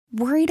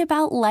Worried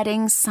about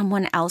letting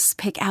someone else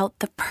pick out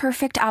the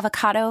perfect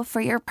avocado for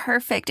your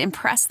perfect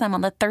impress them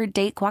on the third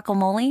date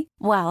guacamole?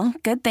 Well,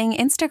 good thing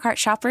Instacart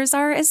shoppers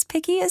are as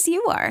picky as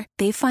you are.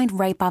 They find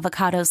ripe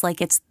avocados like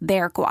it's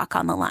their guac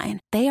on the line.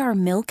 They are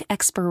milk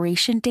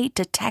expiration date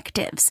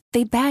detectives.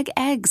 They bag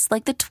eggs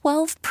like the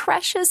 12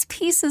 precious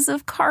pieces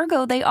of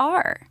cargo they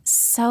are.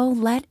 So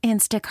let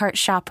Instacart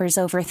shoppers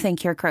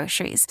overthink your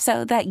groceries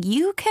so that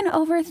you can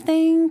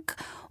overthink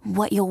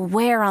what you'll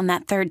wear on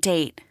that third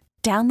date.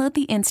 Download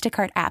the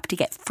Instacart app to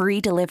get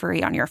free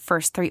delivery on your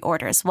first 3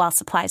 orders while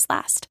supplies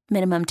last.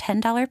 Minimum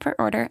 $10 per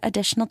order.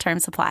 Additional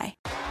terms apply.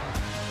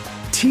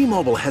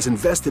 T-Mobile has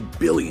invested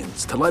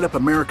billions to light up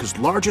America's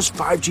largest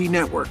 5G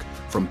network,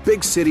 from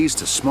big cities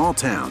to small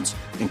towns,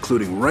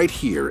 including right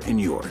here in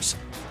yours.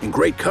 And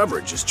great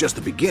coverage is just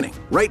the beginning.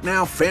 Right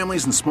now,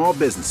 families and small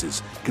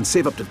businesses can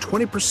save up to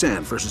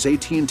 20% versus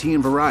AT&T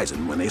and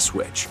Verizon when they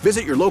switch.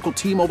 Visit your local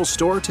T-Mobile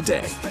store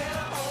today.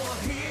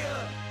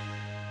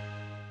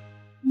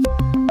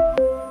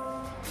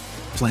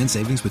 Plan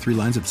savings with 3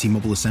 lines of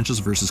T-Mobile Essentials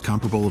versus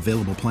comparable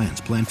available plans.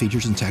 Plan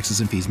features and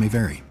taxes and fees may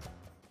vary.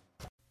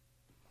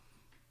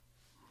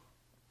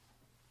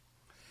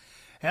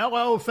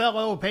 Hello,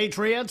 fellow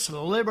patriots,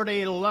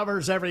 liberty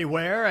lovers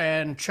everywhere,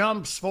 and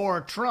chumps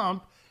for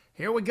Trump.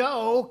 Here we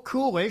go,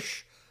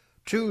 coolish.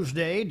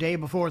 Tuesday, day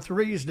before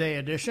Threes Day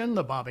edition,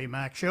 the Bobby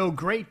Mack Show.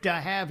 Great to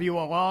have you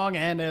along,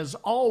 and as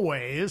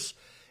always,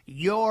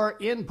 your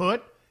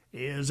input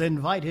is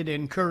invited,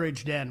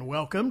 encouraged, and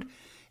welcomed.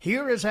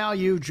 Here is how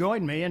you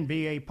join me and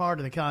be a part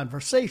of the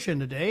conversation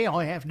today.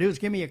 All you have to do is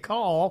give me a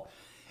call.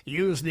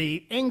 Use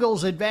the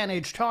Ingalls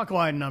Advantage talk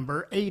line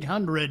number,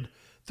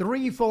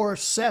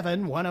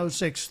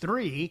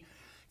 800-347-1063.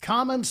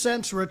 Common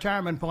Sense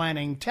Retirement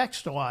Planning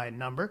text line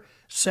number,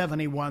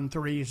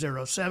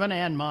 71307.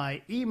 And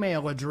my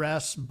email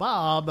address,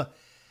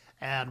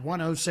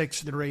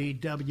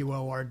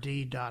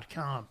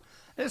 bob@1063word.com.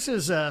 This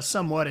is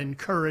somewhat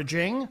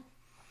encouraging.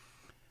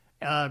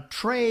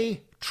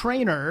 Trey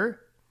Traynor,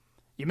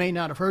 you may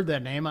not have heard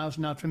that name. I was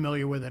not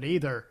familiar with it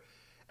either.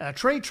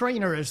 Trey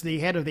Traynor is the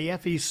head of the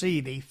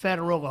FEC, the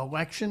Federal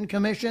Election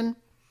Commission.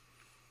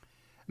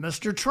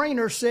 Mr.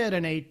 Traynor said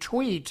in a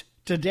tweet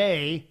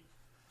today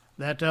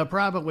that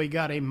probably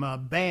got him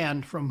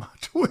banned from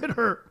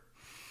Twitter,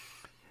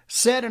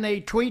 said in a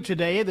tweet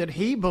today that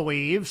he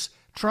believes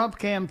Trump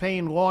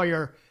campaign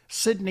lawyer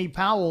Sidney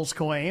Powell's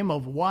claim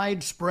of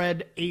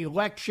widespread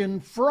election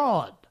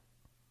fraud.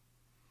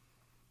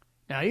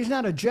 Now, he's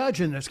not a judge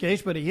in this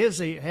case, but he is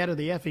the head of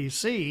the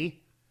FEC.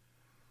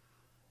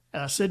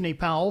 Sidney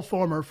Powell,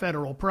 former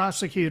federal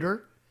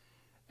prosecutor,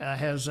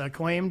 has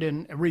claimed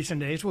in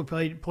recent days, we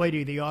played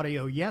you the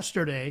audio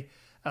yesterday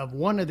of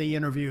one of the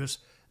interviews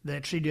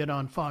that she did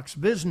on Fox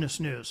Business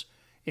News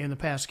in the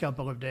past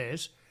couple of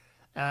days,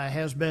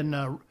 has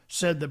been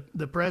said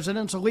the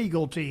president's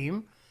legal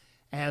team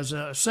has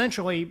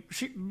essentially,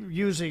 she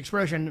used the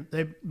expression,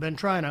 they've been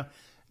trying to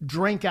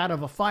drink out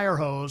of a fire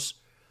hose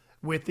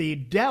with the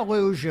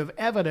deluge of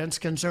evidence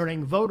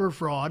concerning voter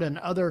fraud and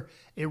other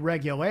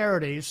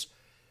irregularities,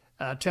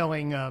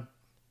 telling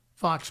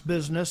Fox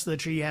Business that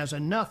she has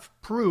enough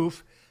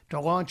proof to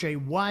launch a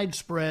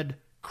widespread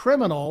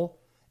criminal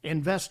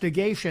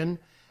investigation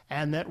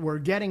and that we're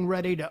getting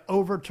ready to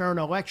overturn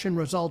election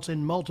results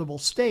in multiple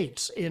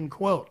states, end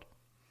quote.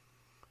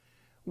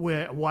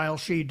 While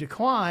she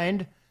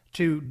declined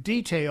to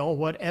detail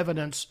what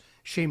evidence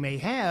she may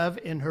have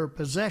in her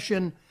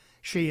possession,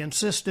 she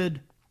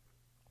insisted,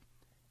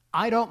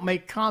 "I don't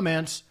make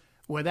comments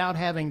without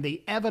having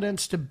the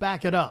evidence to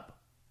back it up."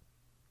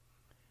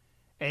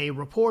 A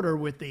reporter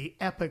with the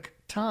Epoch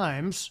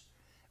Times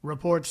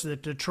reports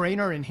that the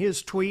Traynor in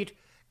his tweet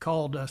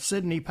called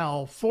Sidney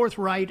Powell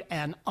forthright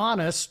and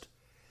honest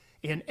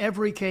in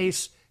every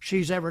case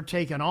she's ever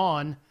taken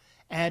on,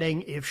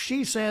 adding, "If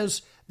she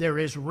says there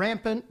is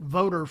rampant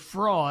voter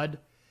fraud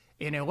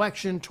in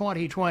election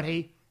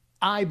 2020,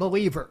 I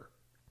believe her."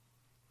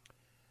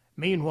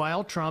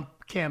 Meanwhile,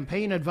 Trump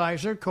campaign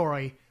advisor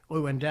Corey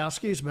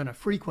Lewandowski has been a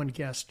frequent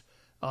guest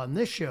on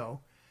this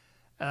show,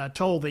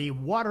 told the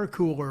Water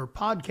Cooler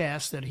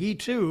podcast that he,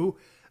 too,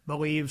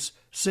 believes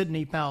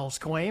Sidney Powell's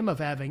claim of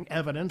having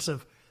evidence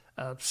of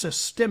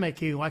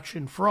systemic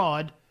election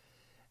fraud.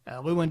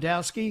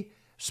 Lewandowski,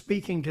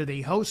 speaking to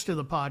the host of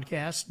the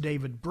podcast,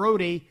 David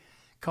Brody,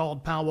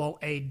 called Powell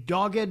a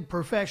dogged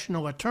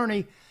professional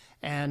attorney,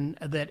 and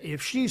that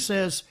if she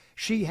says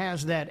she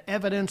has that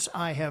evidence,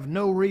 I have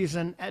no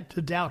reason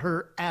to doubt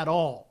her at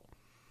all.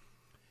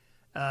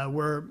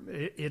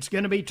 It's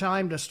going to be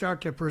time to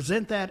start to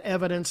present that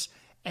evidence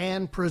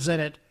and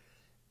present it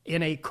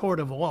in a court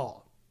of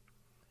law.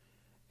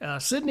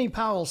 Sidney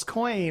Powell's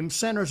claim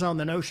centers on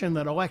the notion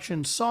that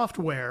election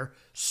software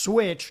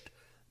switched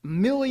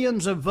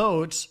millions of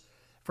votes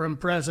from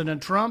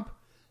President Trump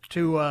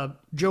to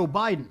Joe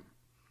Biden.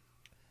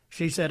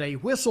 She said a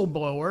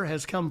whistleblower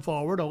has come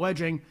forward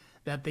alleging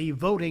that the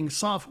voting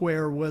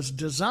software was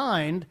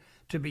designed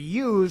to be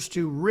used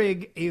to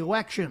rig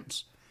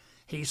elections.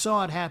 He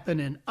saw it happen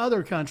in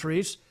other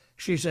countries,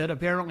 she said,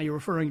 apparently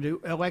referring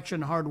to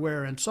election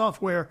hardware and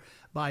software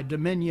by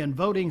Dominion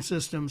Voting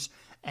Systems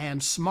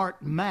and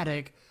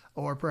Smartmatic,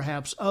 or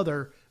perhaps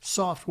other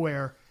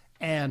software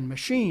and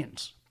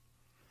machines.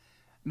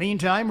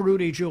 Meantime,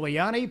 Rudy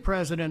Giuliani,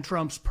 President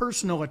Trump's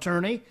personal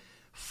attorney,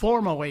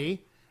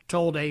 formally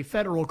told a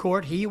federal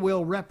court he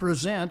will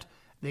represent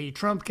the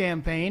Trump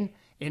campaign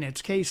in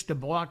its case to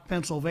block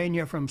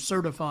Pennsylvania from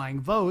certifying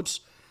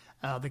votes.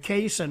 The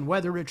case and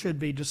whether it should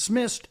be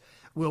dismissed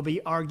will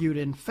be argued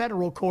in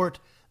federal court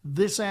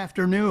this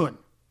afternoon.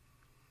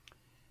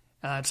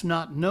 It's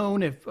not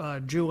known if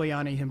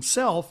Giuliani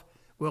himself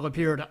will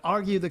appear to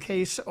argue the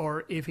case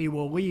or if he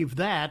will leave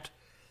that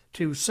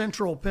to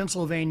Central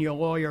Pennsylvania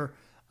lawyer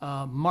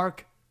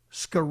Mark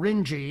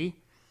Scaringi,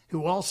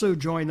 who also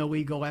joined the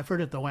legal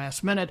effort at the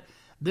last minute.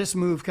 This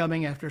move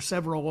coming after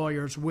several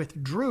lawyers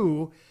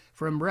withdrew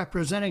from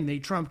representing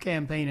the Trump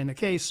campaign in the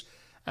case,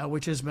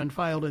 which has been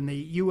filed in the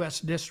U.S.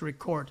 District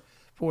Court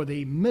for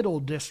the Middle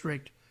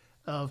District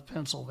of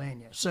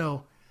Pennsylvania.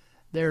 So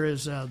there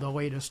is the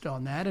latest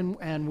on that,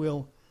 and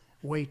we'll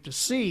wait to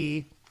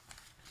see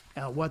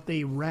what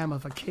the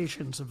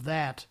ramifications of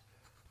that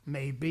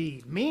may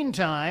be.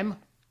 Meantime,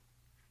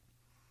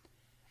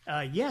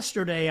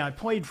 yesterday I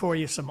played for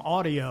you some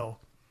audio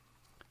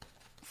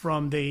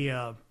from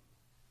the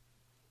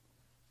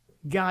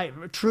guy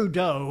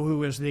Trudeau,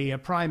 who is the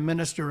Prime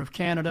Minister of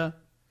Canada.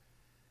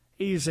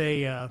 He's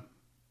a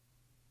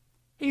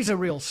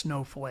real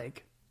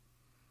snowflake,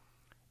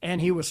 and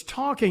he was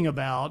talking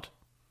about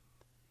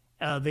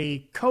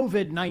the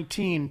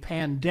COVID-19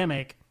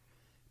 pandemic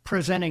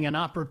presenting an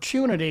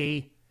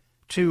opportunity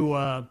to,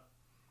 I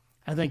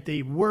think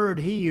the word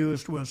he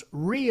used was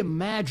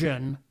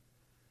reimagine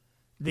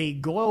the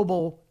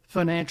global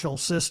financial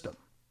system.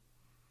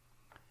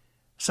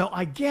 So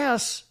I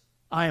guess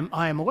I'm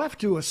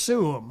left to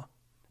assume,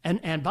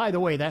 and by the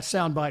way, that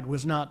soundbite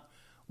was not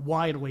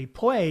widely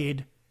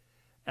played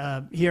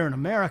here in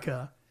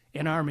America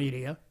in our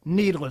media.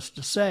 Needless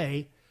to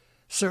say,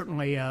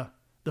 certainly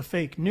the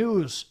fake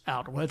news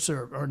outlets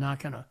are not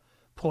going to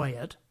play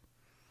it.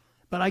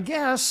 But I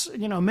guess,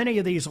 many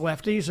of these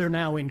lefties are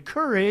now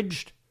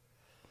encouraged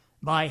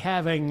by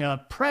having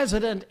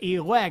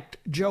President-elect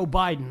Joe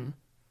Biden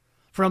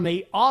from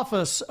the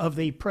office of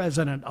the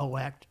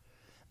president-elect,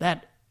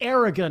 that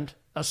arrogant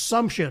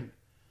assumption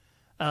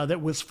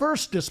that was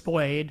first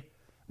displayed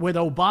with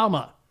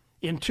Obama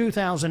in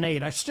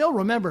 2008. I still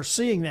remember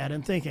seeing that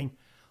and thinking,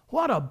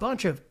 what a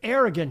bunch of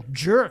arrogant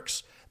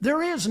jerks.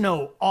 There is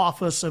no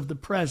office of the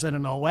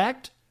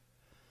president-elect.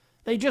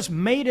 They just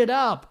made it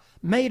up,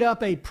 made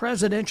up a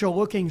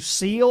presidential-looking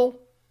seal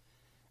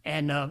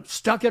and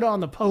stuck it on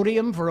the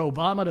podium for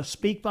Obama to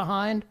speak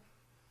behind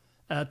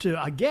to,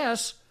 I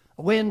guess,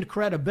 lend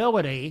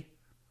credibility.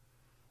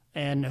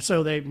 And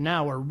so they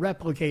now are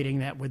replicating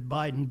that with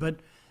Biden. But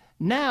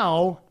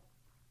now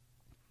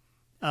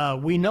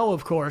we know,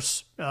 of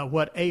course,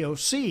 what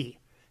AOC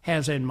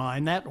has in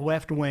mind, that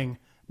left-wing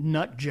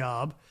nut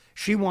job.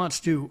 She wants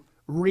to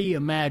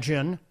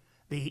reimagine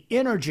the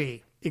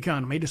energy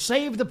economy to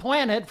save the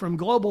planet from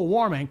global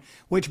warming,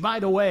 which, by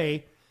the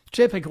way,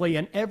 typically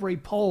in every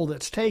poll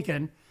that's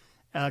taken,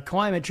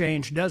 climate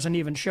change doesn't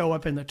even show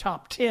up in the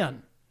top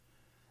 10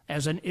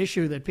 as an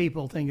issue that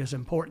people think is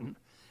important.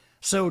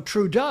 So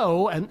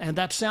Trudeau, and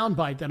that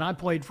soundbite that I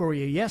played for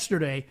you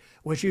yesterday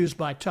was used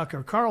by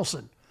Tucker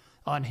Carlson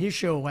on his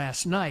show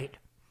last night.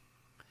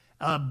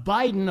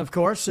 Biden, of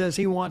course, says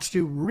he wants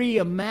to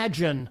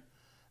reimagine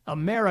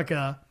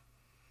America,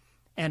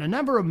 and a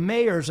number of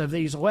mayors of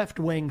these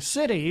left-wing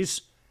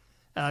cities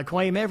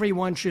claim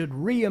everyone should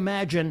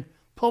reimagine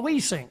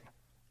policing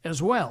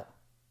as well.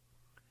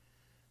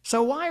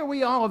 So why are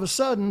we all of a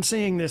sudden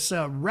seeing this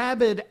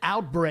rabid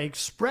outbreak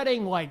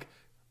spreading like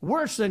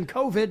worse than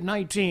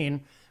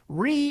COVID-19,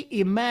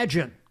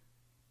 reimagine?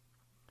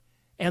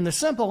 And the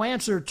simple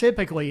answer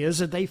typically is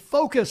that they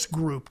focus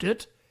grouped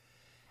it,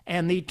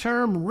 and the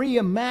term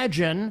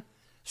reimagine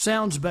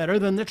sounds better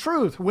than the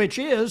truth, which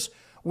is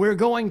we're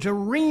going to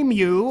ream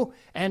you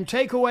and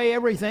take away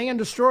everything and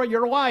destroy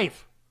your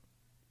life.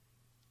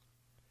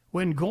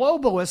 When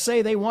globalists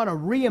say they want to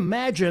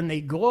reimagine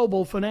the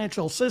global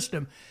financial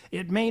system,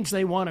 it means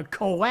they want to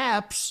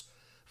collapse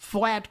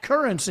flat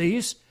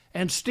currencies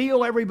and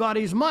steal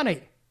everybody's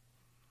money.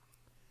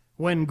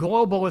 When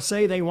globalists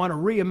say they want to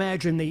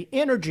reimagine the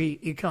energy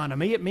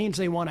economy, it means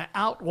they want to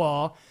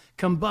outlaw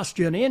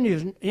combustion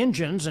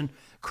engines and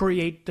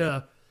create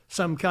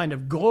some kind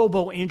of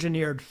global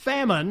engineered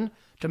famine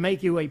to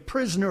make you a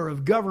prisoner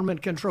of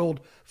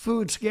government-controlled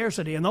food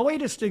scarcity. And the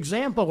latest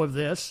example of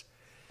this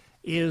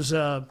is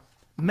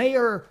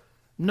Mayor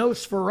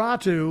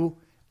Nosferatu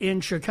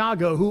in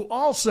Chicago, who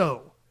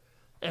also,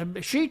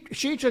 she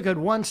took it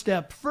one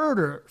step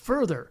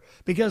further,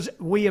 because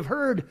we have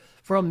heard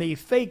from the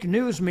fake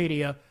news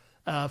media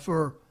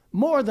for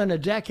more than a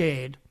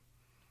decade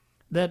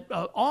that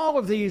all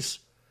of these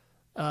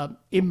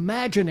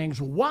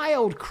imaginings,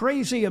 wild,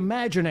 crazy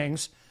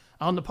imaginings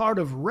on the part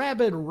of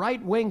rabid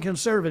right-wing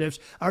conservatives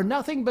are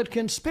nothing but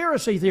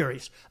conspiracy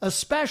theories,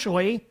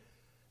 especially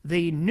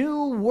the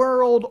New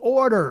World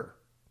Order.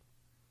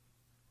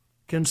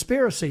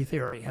 Conspiracy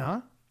theory,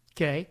 huh?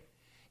 Okay.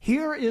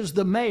 Here is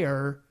the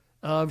mayor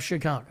of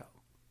Chicago.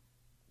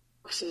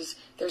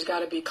 There's got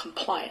to be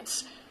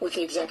compliance with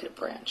the executive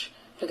branch,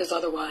 because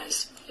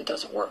otherwise it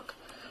doesn't work.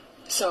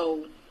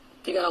 So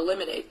you got to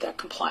eliminate that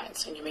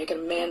compliance, and you make it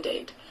a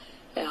mandate.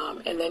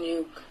 And then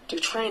you do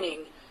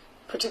training,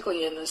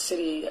 particularly in the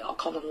city, I'll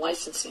call them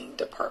licensing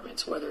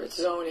departments, whether it's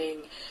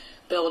zoning,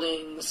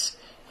 buildings,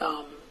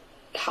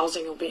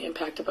 housing will be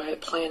impacted by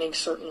it, planning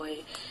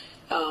certainly.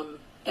 And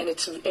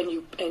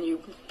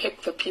you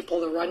pick the people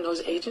that run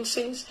those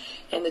agencies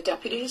and the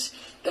deputies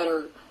that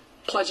are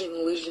pledging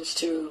allegiance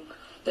to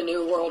the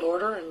New World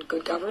Order and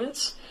good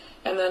governance.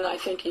 And then I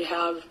think you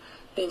have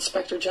the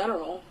Inspector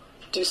General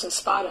do some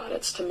spot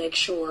audits to make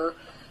sure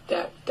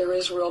that there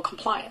is real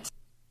compliance.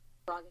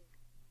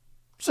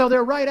 So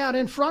they're right out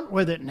in front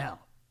with it now.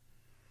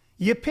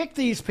 You pick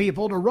these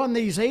people to run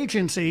these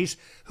agencies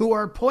who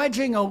are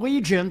pledging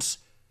allegiance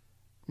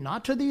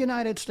not to the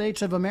United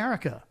States of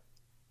America,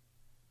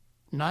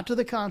 not to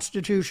the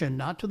Constitution,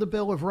 not to the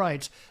Bill of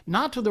Rights,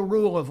 not to the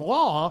rule of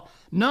law.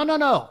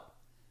 No.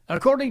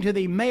 According to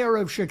the mayor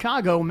of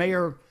Chicago,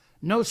 Mayor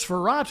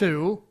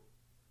Nosferatu,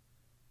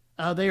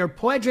 they are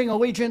pledging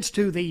allegiance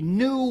to the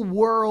New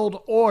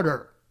World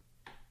Order.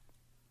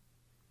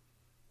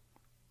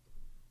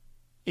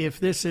 If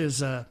this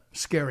is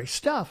scary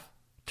stuff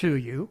to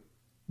you,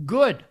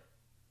 good.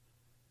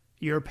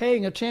 You're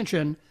paying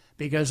attention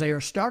because they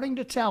are starting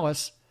to tell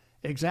us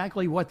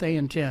exactly what they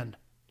intend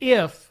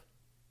if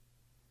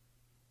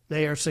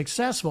they are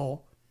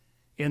successful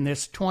in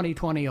this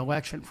 2020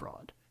 election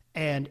fraud.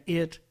 And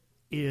it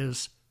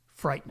is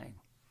frightening.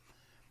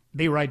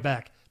 Be right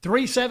back.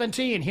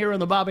 3:17 here on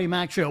the Bobby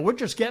Mack Show. We're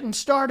just getting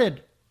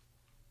started.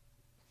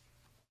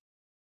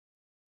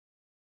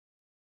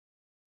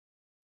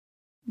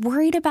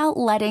 Worried about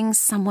letting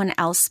someone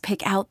else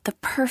pick out the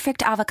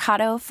perfect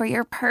avocado for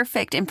your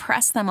perfect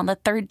impress them on the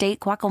third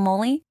date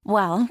guacamole?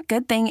 Well,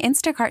 good thing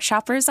Instacart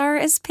shoppers are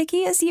as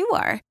picky as you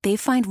are. They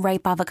find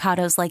ripe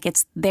avocados like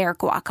it's their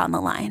guac on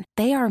the line.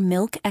 They are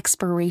milk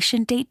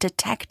expiration date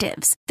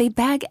detectives. They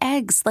bag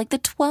eggs like the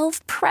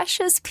 12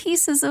 precious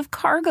pieces of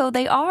cargo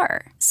they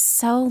are.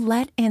 So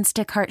let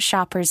Instacart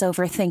shoppers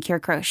overthink your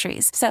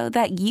groceries so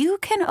that you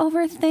can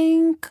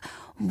overthink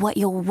what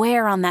you'll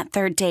wear on that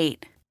third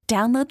date.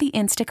 Download the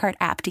Instacart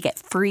app to get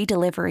free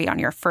delivery on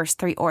your first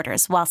 3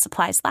 orders while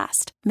supplies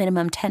last.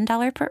 Minimum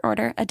 $10 per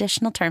order.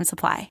 Additional terms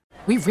apply.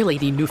 We really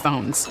need new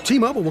phones.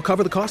 T-Mobile will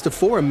cover the cost of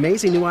 4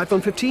 amazing new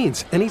iPhone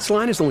 15s, and each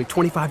line is only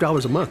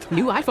 $25 a month.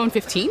 New iPhone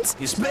 15s?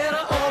 It's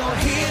better over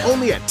here.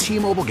 Only at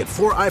T-Mobile, get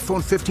 4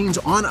 iPhone 15s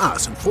on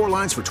us and 4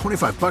 lines for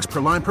 $25 per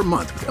line per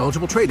month with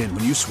eligible trade-in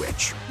when you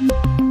switch.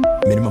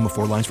 Minimum of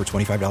 4 lines for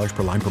 $25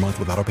 per line per month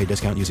with autopay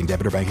discount using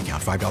debit or bank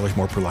account. $5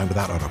 more per line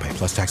without autopay,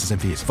 plus taxes and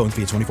fees. Phone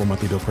fee at 24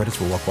 monthly bill credits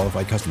for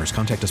well-qualified customers.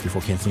 Contact us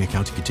before canceling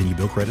account to continue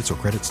bill credits or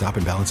credit stop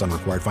and balance on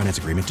required finance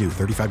agreement due.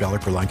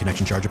 $35 per line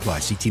connection charge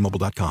applies. See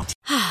T-Mobile.com.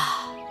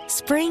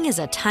 Spring is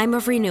a time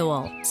of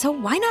renewal, so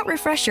why not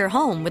refresh your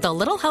home with a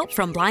little help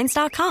from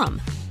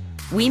Blinds.com?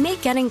 We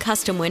make getting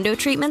custom window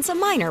treatments a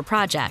minor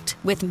project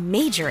with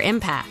major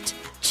impact.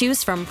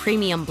 Choose from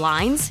premium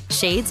blinds,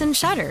 shades, and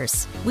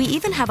shutters. We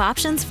even have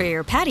options for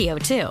your patio,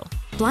 too.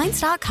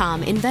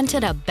 Blinds.com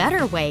invented a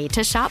better way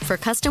to shop for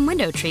custom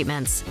window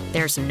treatments.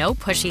 There's no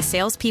pushy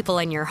salespeople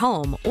in your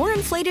home or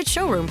inflated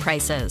showroom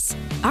prices.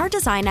 Our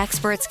design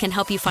experts can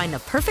help you find the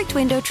perfect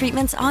window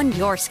treatments on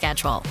your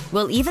schedule.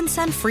 We'll even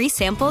send free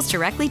samples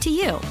directly to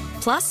you.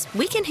 Plus,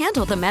 we can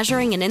handle the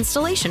measuring and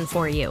installation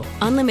for you.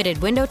 Unlimited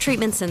window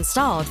treatments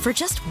installed for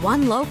just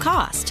one low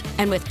cost.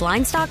 And with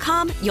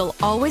Blinds.com, you'll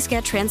always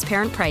get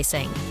transparent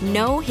pricing.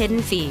 No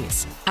hidden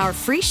fees. Our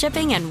free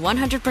shipping and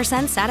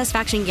 100%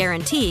 satisfaction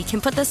guarantee can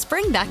put the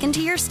spring back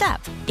into your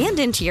step and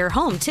into your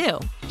home, too.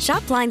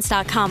 Shop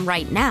Blinds.com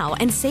right now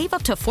and save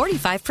up to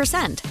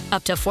 45%.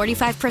 Up to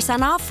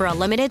 45% off for a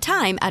limited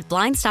time at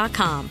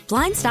Blinds.com.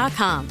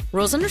 Blinds.com.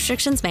 Rules and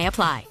restrictions may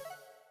apply.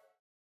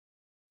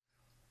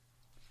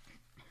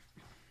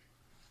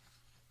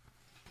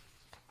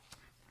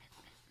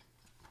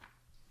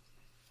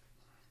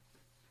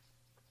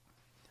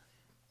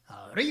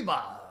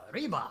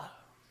 Arriba.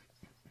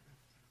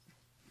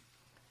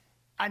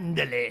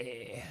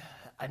 Andale.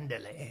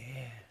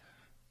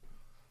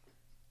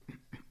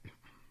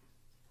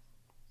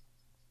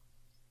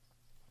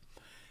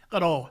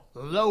 Little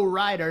low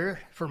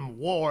rider from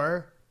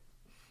war.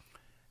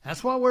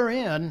 That's what we're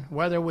in,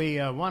 whether we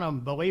want to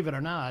believe it or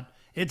not.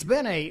 It's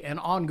been an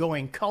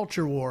ongoing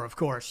culture war, of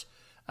course,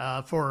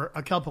 for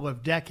a couple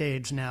of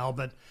decades now,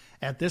 but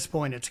at this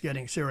point it's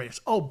getting serious.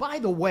 Oh, by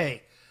the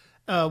way,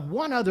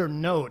 one other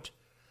note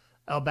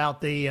about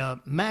the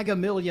MAGA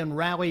Million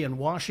rally in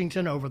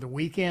Washington over the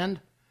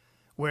weekend,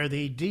 where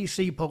the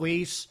D.C.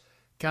 police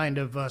kind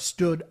of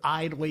stood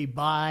idly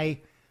by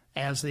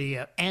as the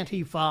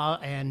Antifa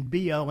and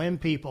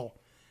BLM people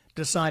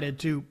decided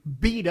to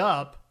beat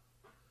up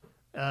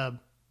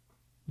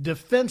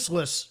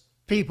defenseless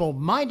people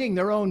minding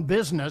their own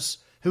business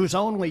whose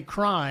only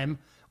crime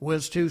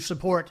was to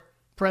support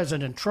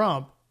President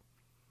Trump.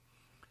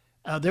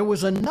 There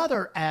was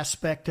another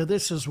aspect to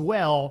this as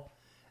well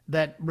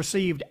that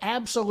received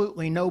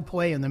absolutely no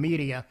play in the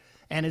media,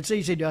 and it's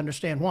easy to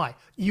understand why.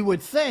 You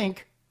would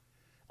think,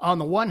 on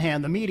the one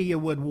hand, the media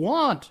would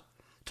want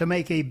to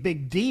make a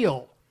big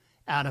deal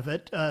out of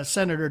it.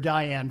 Senator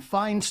Dianne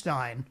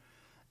Feinstein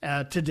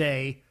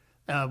today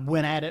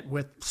went at it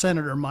with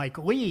Senator Mike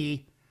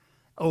Lee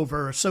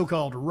over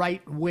so-called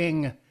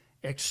right-wing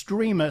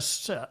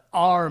extremists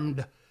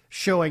armed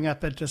showing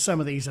up at some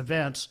of these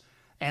events.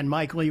 And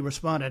Mike Lee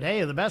responded, hey,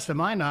 to the best of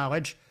my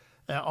knowledge,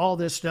 all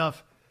this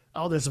stuff,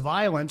 all this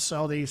violence,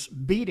 all these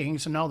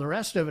beatings and all the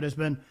rest of it has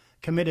been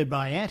committed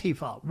by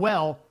Antifa.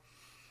 Well,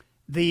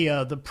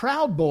 the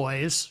Proud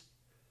Boys,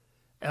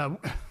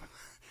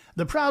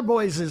 the Proud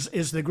Boys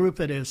is the group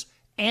that is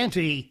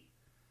Antifa.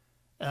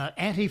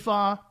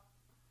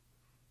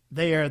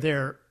 They are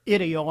their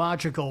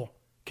ideological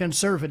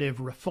conservative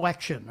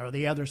reflection, or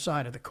the other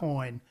side of the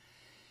coin.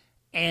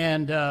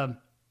 And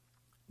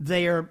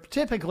they are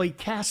typically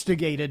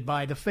castigated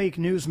by the fake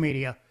news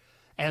media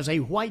as a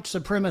white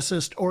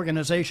supremacist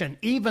organization,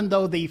 even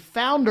though the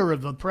founder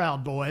of the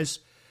Proud Boys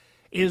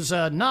is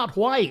not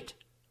white.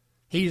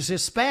 He's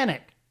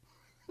Hispanic.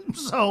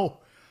 So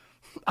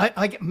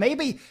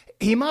maybe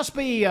he must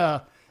be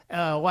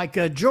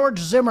like George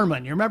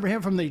Zimmerman. You remember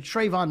him from the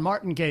Trayvon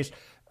Martin case?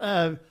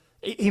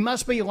 He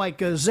must be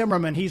like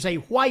Zimmerman. He's a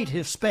white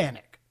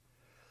Hispanic,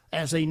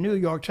 as the New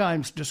York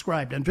Times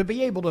described him, to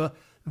be able to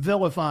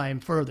vilify him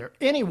further.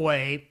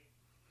 Anyway,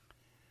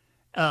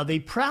 the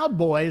Proud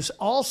Boys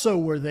also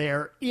were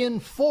there in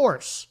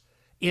force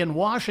in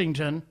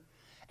Washington,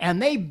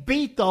 and they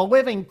beat the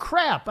living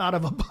crap out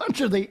of a bunch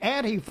of the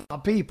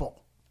Antifa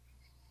people,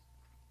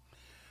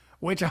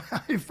 which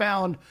I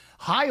found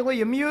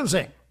highly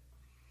amusing.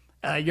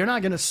 You're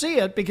not going to see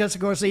it because,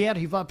 of course, the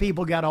Antifa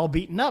people got all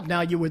beaten up.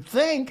 Now, you would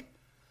think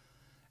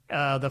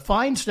the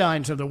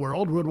Feinsteins of the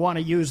world would want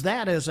to use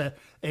that as an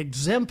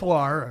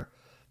exemplar,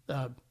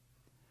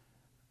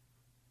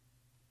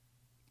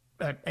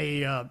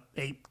 a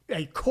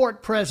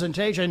court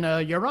presentation.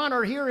 Your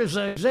Honor, here is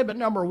exhibit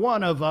number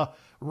 1 of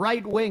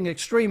right-wing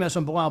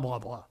extremism, blah, blah,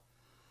 blah.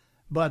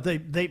 But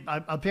they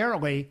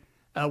apparently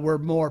were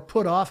more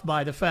put off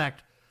by the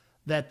fact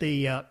that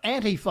the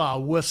Antifa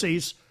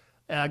wussies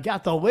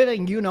got the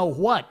living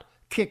you-know-what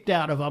kicked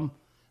out of them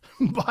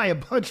by a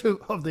bunch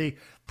of the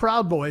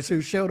Proud Boys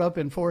who showed up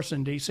in force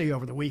in D.C.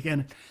 over the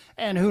weekend.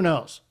 And who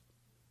knows?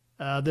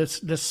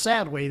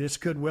 Sadly, this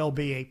could well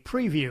be a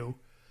preview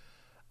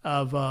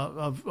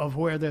of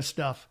where this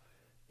stuff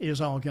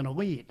is all going to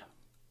lead.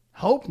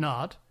 Hope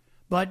not,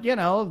 but, you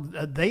know,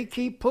 they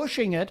keep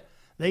pushing it.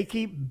 They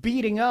keep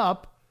beating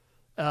up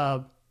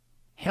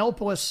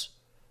helpless,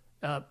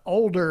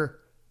 older,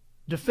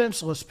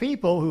 defenseless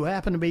people who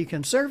happen to be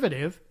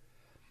conservative,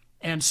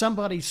 and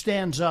somebody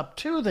stands up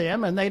to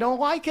them and they don't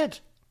like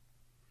it.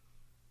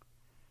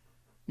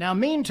 Now,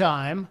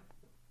 meantime,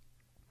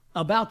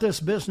 about this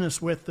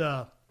business with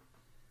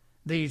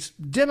these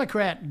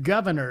Democrat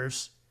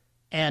governors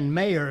and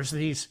mayors,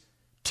 these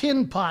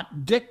tin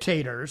pot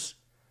dictators,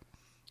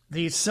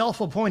 these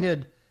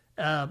self-appointed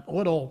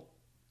little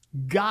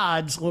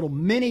gods, little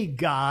mini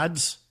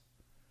gods,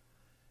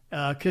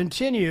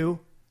 continue,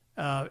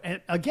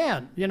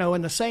 again, you know,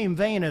 in the same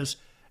vein as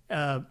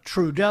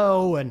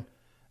Trudeau and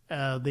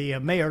the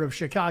mayor of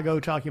Chicago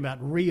talking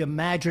about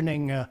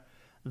reimagining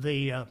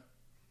the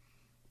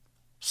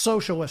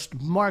socialist,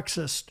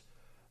 Marxist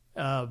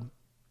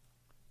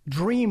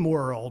dream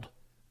world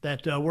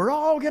that we're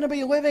all going to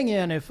be living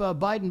in if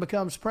Biden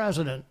becomes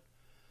president.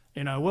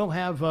 You know, we'll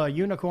have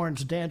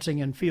unicorns dancing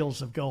in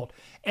fields of gold.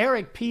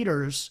 Eric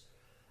Peters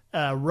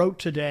wrote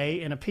today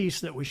in a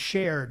piece that was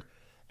shared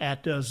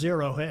at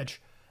Zero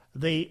Hedge,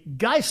 the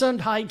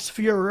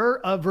Gesundheitsführer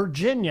of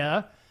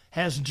Virginia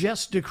has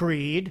just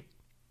decreed,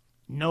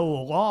 no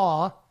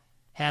law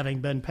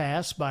having been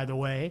passed, by the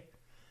way,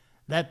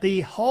 that the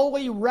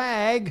holy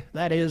rag,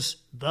 that is,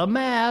 the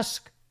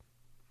mask,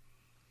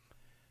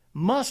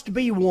 must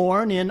be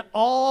worn in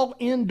all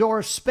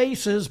indoor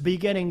spaces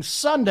beginning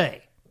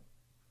Sunday.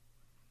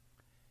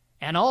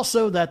 And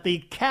also that the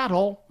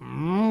cattle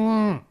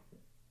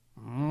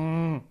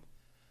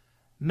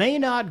may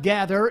not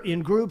gather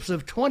in groups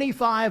of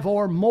 25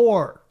 or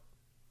more.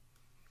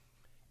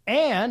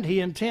 And he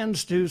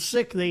intends to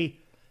sic the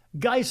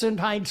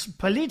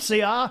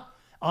Gesundheitspolizei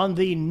on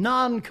the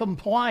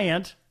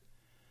non-compliant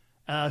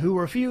who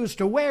refuse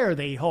to wear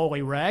the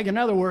holy rag. In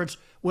other words,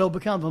 will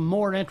become of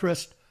more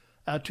interest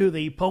to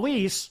the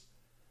police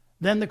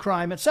than the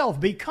crime itself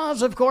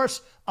because, of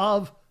course,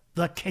 of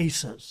the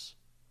cases.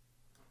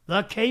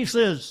 The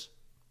cases.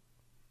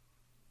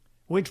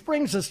 Which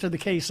brings us to the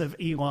case of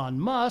Elon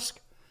Musk,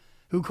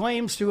 who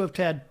claims to have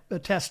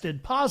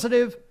tested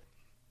positive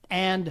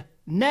and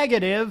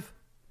negative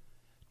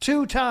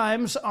 2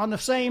 times on the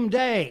same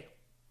day.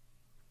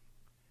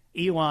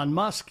 Elon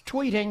Musk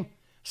tweeting,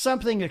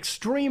 something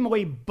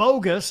extremely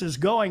bogus is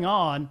going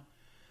on,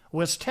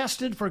 was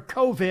tested for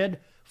COVID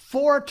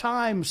 4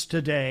 times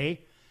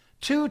today,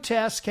 2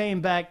 tests came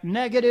back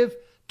negative,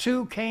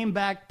 2 came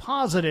back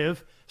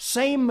positive,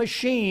 same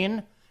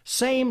machine,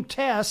 same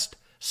test,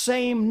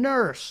 same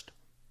nurse.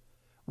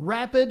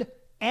 Rapid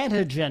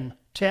antigen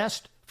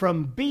test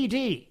from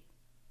BD.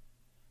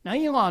 Now,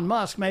 Elon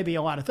Musk may be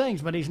a lot of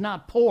things, but he's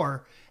not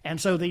poor.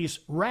 And so these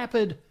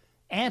rapid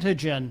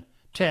antigen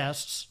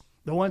tests,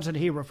 the ones that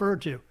he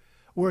referred to,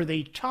 were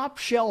the top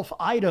shelf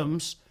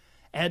items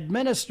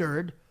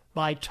administered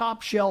by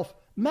top shelf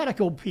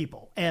medical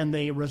people. And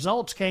the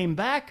results came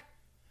back.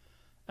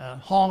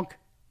 Honk,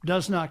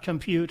 does not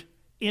compute,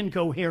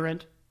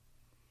 incoherent,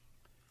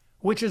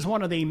 which is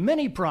one of the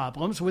many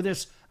problems with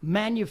this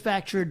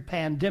manufactured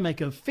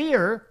pandemic of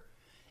fear.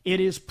 It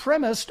is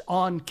premised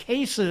on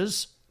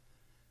cases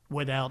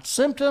without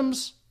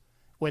symptoms,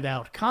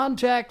 without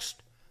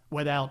context,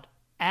 without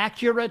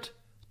accurate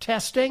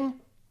testing,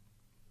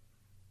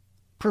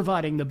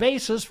 providing the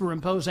basis for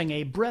imposing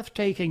a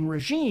breathtaking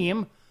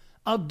regime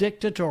of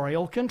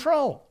dictatorial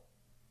control.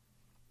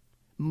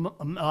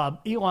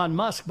 Elon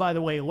Musk, by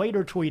the way,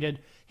 later tweeted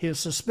his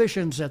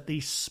suspicions that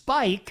the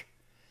spike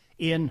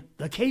in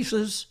the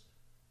cases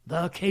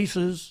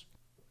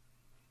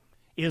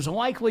is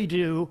likely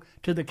due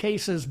to the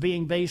cases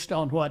being based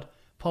on what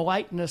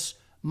politeness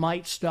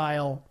might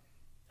style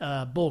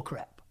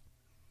bullcrap.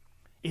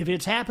 If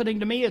it's happening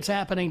to me, it's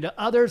happening to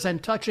others,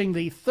 and touching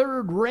the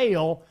third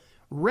rail,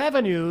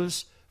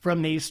 revenues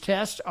from these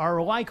tests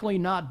are likely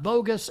not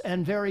bogus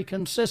and very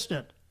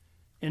consistent.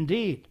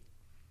 Indeed.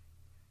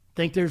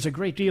 Think there's a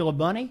great deal of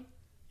money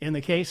in the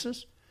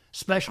cases,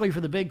 especially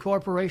for the big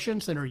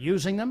corporations that are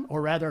using them,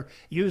 or rather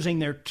using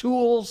their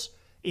tools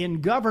in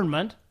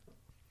government,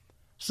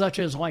 such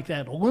as like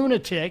that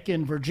lunatic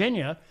in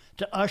Virginia,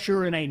 to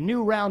usher in a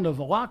new round of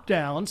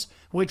lockdowns,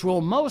 which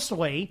will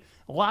mostly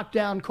lock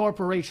down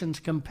corporations'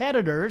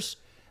 competitors,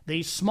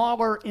 the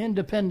smaller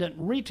independent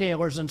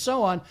retailers and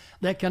so on,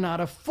 that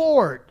cannot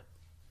afford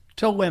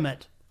to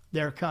limit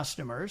their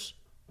customers.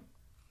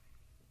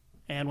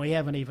 And we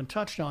haven't even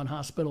touched on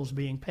hospitals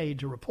being paid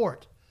to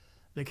report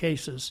the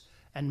cases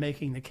and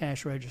making the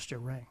cash register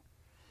ring.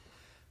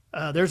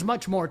 There's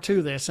much more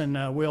to this,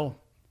 and we'll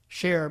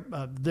share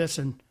this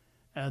and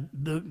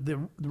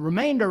the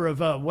remainder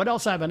of what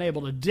else I've been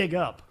able to dig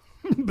up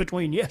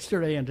between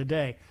yesterday and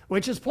today,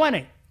 which is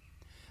plenty.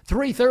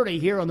 3:30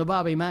 here on the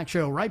Bobby Mack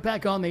Show. Right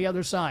back on the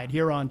other side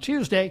here on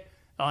Tuesday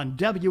on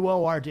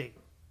WORD.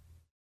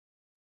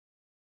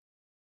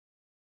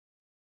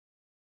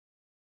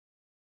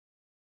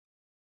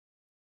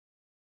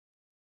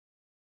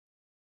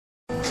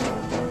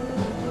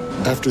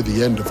 After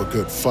the end of a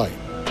good fight,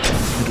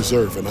 you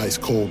deserve an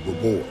ice-cold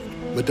reward.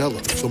 Modelo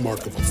is the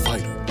mark of a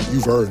fighter.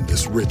 You've earned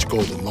this rich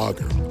golden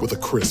lager with a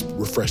crisp,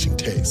 refreshing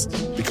taste.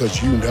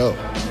 Because you know,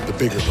 the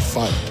bigger the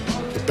fight,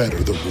 the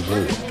better the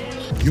reward.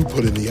 You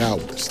put in the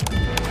hours,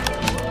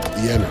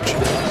 the energy,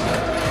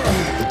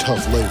 the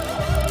tough labor.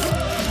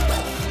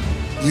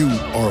 You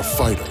are a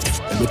fighter,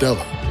 and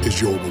Modelo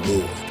is your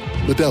reward.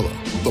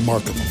 Modelo, the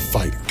mark of a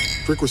fighter.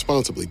 Drink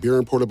responsibly. Beer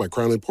imported by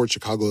Crown Imports,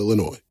 Chicago,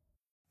 Illinois.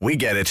 We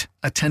get it.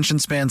 Attention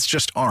spans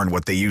just aren't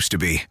what they used to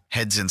be.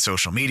 Heads in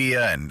social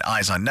media and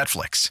eyes on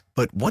Netflix.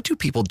 But what do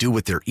people do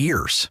with their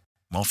ears?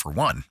 Well, for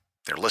one,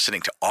 they're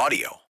listening to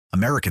audio.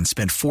 Americans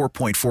spend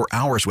 4.4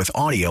 hours with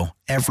audio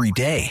every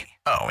day.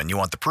 Oh, and you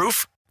want the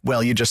proof?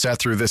 Well, you just sat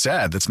through this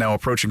ad that's now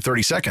approaching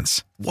 30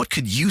 seconds. What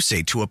could you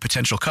say to a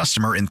potential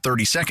customer in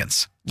 30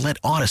 seconds? Let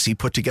Odyssey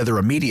put together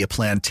a media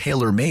plan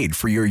tailor-made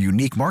for your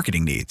unique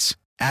marketing needs.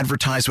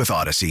 Advertise with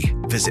Odyssey.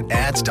 Visit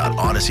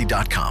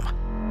ads.odyssey.com.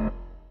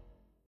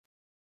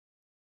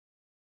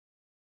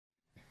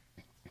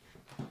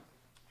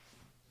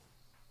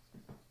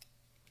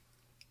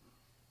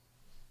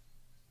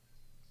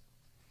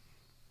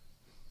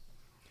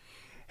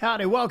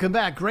 Howdy, welcome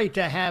back. Great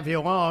to have you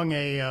along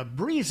a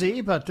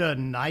breezy but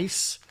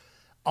nice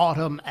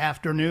autumn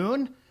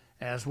afternoon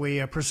as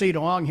we proceed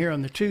along here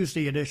on the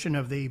Tuesday edition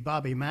of the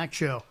Bobby Mack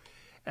Show.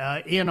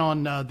 In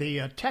on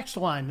the text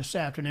line this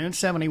afternoon,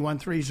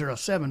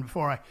 71307,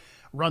 before I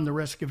run the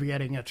risk of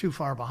getting too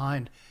far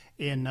behind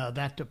in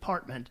that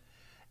department.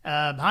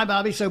 Hi,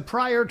 Bobby. So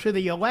prior to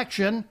the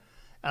election,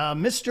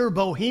 Mr.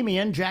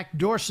 Bohemian, Jack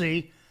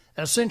Dorsey,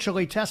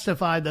 essentially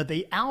testified that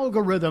the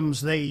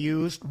algorithms they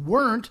used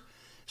weren't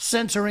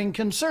censoring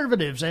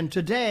conservatives. And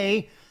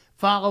today,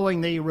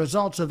 following the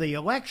results of the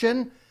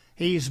election,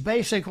 he's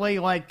basically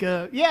like,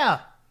 yeah,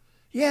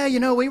 you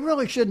know, we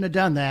really shouldn't have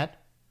done that.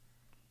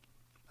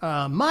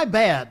 My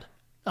bad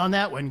on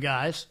that one,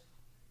 guys.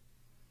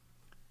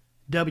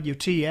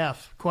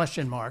 WTF,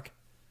 question mark,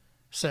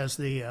 says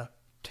the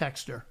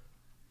texter.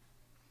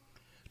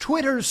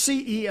 Twitter's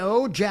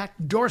CEO, Jack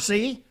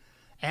Dorsey,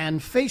 and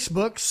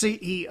Facebook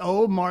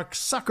CEO, Mark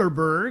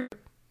Zuckerberg,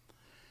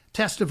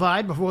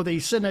 testified before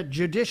the Senate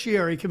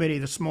Judiciary Committee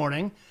this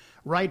morning.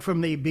 Right from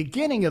the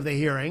beginning of the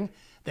hearing,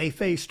 they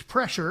faced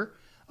pressure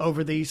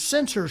over the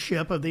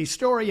censorship of the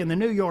story in the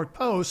New York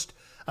Post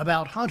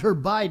about Hunter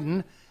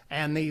Biden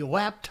and the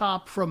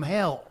laptop from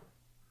hell.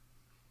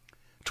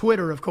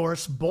 Twitter, of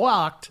course,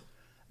 blocked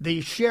the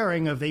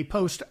sharing of the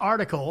Post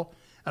article,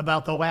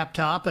 about the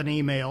laptop and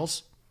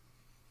emails.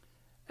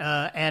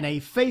 And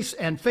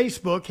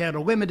Facebook had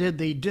limited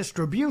the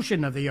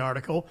distribution of the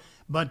article,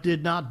 but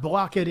did not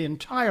block it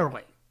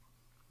entirely.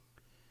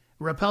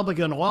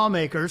 Republican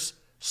lawmakers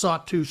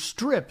sought to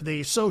strip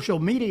the social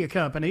media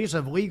companies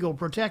of legal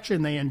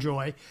protection they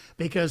enjoy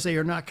because they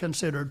are not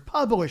considered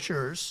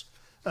publishers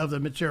of the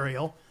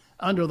material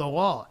under the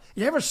law.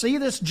 You ever see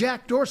this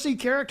Jack Dorsey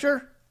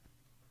character?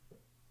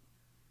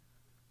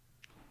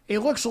 He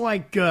looks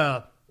like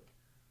the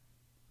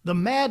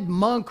Mad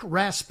Monk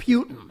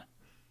Rasputin.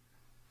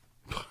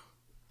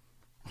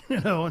 You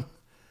know,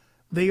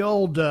 the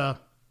old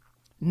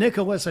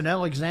Nicholas and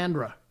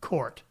Alexandra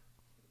court.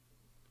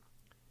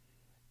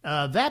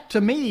 That,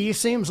 to me,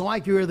 seems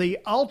like you're the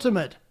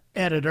ultimate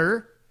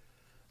editor,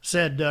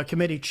 said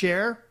Committee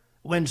Chair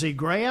Lindsey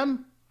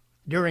Graham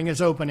during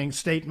his opening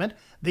statement.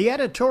 The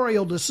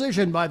editorial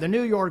decision by the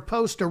New York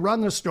Post to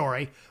run the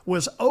story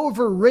was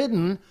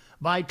overridden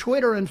by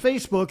Twitter and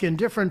Facebook in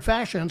different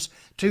fashions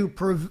to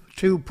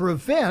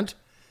prevent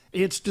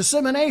its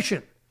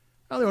dissemination.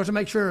 In other words, to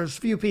make sure as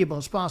few people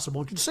as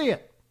possible can see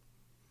it.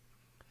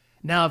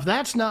 Now, if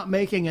that's not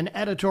making an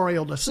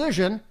editorial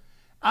decision,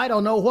 I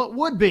don't know what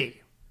would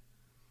be.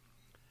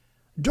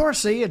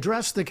 Dorsey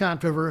addressed the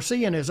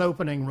controversy in his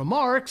opening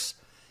remarks,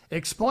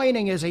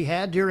 explaining as he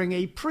had during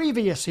a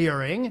previous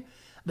hearing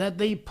that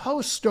the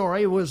Post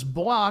story was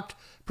blocked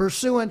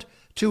pursuant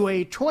to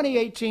a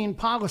 2018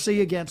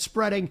 policy against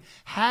spreading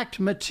hacked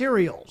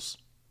materials.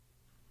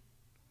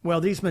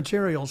 Well, these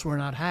materials were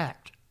not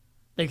hacked.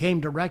 They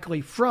came directly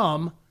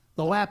from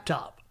the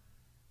laptop.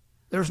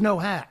 There's no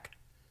hack.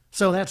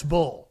 So that's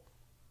bull.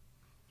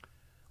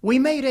 We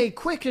made a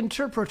quick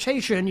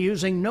interpretation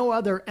using no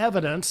other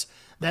evidence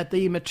that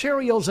the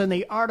materials in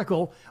the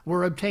article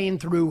were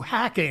obtained through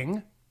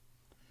hacking,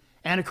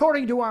 and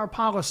according to our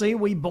policy,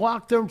 we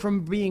blocked them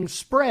from being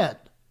spread.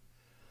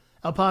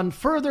 Upon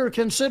further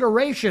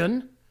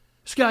consideration,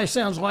 this guy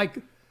sounds like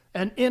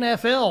an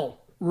NFL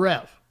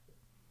ref.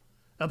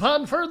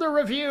 Upon further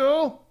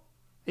review,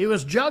 he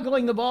was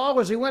juggling the ball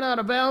as he went out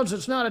of bounds.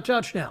 It's not a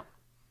touchdown.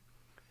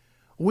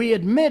 We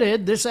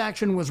admitted this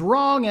action was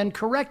wrong and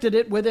corrected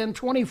it within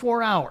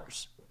 24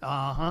 hours.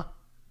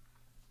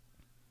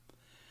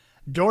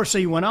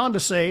 Dorsey went on to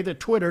say that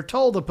Twitter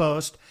told the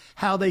Post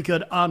how they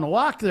could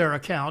unlock their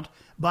account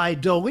by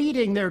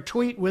deleting their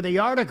tweet with the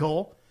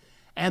article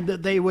and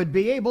that they would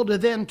be able to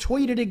then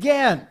tweet it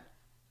again.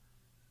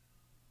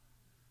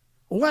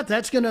 What?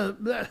 That's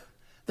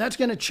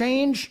gonna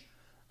change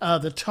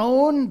the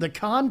tone, the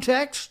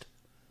context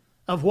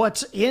of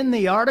what's in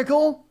the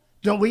article?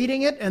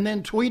 Deleting it and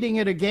then tweeting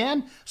it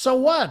again? So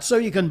what? So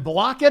you can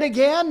block it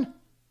again?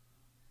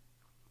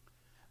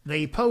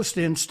 The Post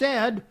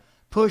instead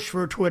pushed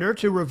for Twitter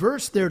to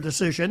reverse their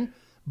decision,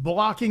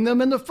 blocking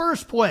them in the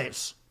first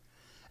place.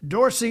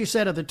 Dorsey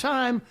said at the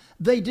time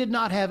they did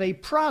not have a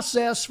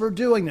process for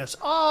doing this.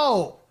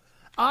 Oh,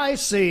 I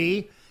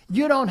see.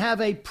 You don't have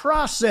a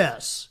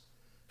process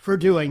for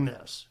doing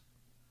this.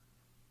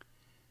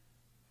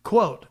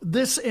 Quote,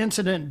 this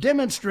incident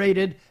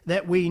demonstrated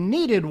that we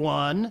needed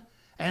one,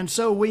 and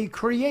so we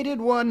created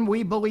one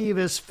we believe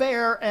is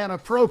fair and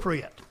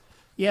appropriate.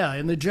 Yeah,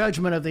 in the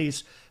judgment of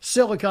these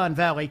Silicon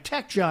Valley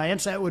tech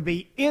giants, that would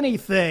be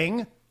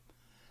anything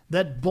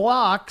that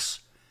blocks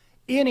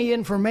any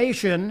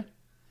information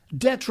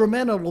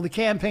detrimental to the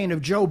campaign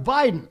of Joe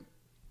Biden.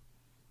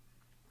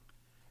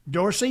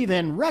 Dorsey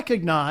then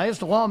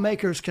recognized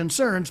lawmakers'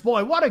 concerns.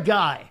 Boy, what a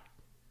guy.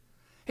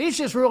 He's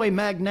just really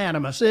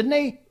magnanimous, isn't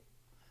he?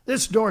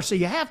 This Dorsey,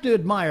 you have to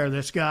admire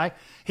this guy.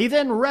 He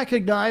then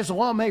recognized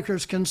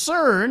lawmakers'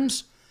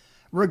 concerns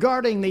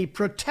regarding the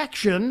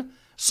protection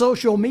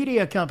social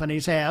media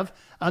companies have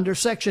under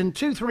Section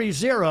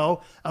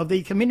 230 of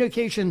the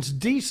Communications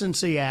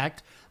Decency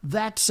Act.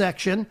 That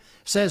section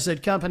says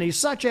that companies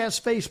such as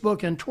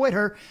Facebook and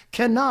Twitter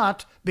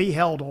cannot be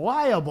held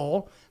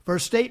liable for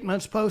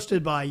statements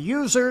posted by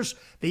users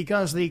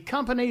because the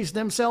companies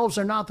themselves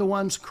are not the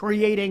ones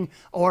creating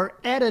or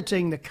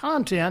editing the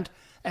content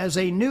as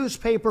a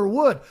newspaper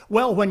would.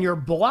 Well, when you're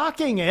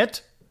blocking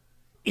it,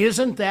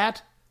 isn't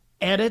that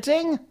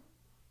editing?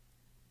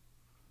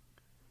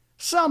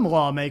 Some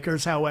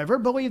lawmakers, however,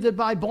 believe that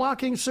by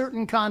blocking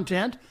certain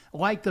content,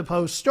 like the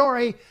Post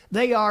story,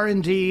 they are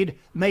indeed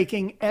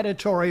making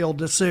editorial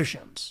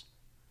decisions.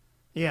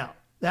 Yeah,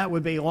 that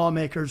would be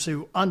lawmakers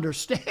who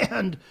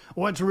understand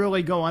what's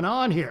really going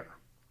on here.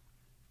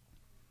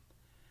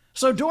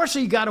 So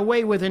Dorsey got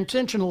away with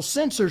intentional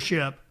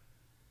censorship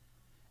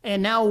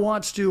and now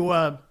wants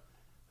to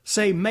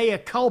say mea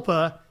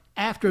culpa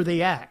after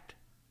the act.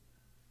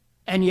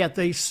 And yet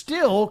they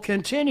still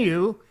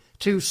continue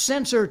to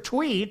censor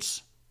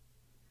tweets.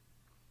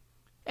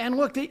 And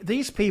look,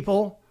 these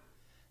people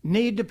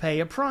need to pay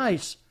a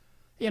price.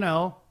 You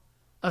know,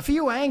 a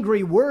few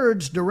angry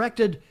words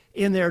directed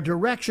in their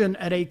direction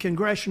at a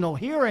congressional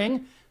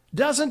hearing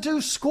doesn't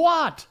do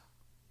squat.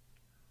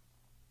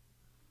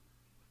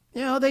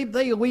 You know, they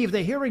leave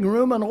the hearing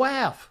room and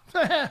laugh.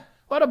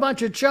 What a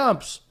bunch of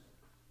chumps.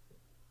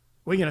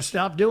 We going to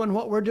stop doing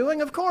what we're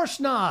doing? Of course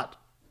not.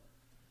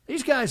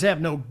 These guys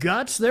have no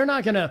guts. They're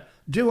not going to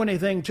do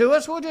anything to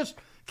us. We'll just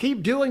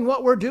keep doing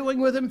what we're doing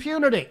with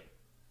impunity.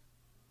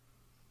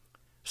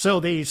 So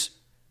these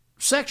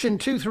Section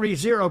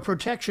 230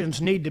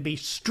 protections need to be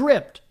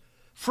stripped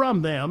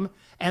from them,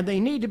 and they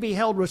need to be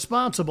held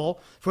responsible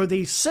for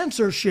the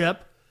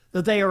censorship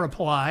that they are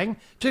applying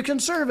to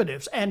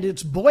conservatives. And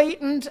it's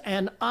blatant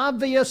and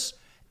obvious,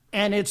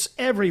 and it's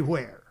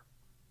everywhere.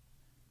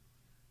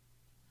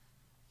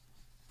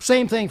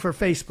 Same thing for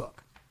Facebook,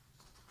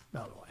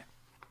 by the way.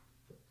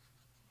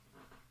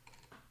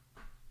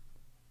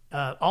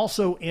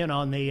 Also in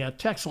on the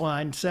text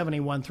line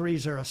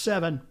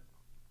 71307.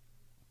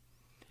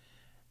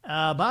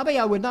 Bobby,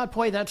 I would not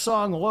play that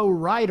song Low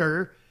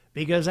Rider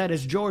because that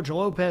is George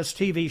Lopez's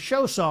TV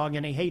show song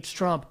and he hates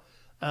Trump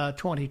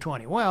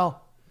 2020.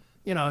 Well,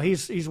 you know,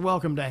 he's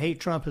welcome to hate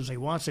Trump as he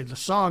wants to. The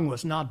song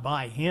was not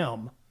by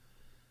him.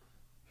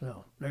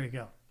 So there you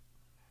go.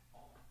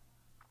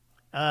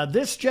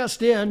 This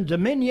just in,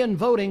 Dominion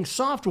voting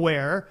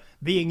software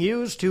being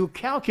used to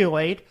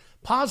calculate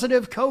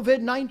positive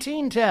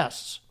COVID-19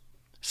 tests.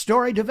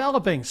 Story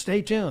developing.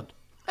 Stay tuned.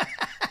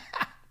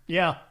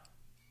 Yeah.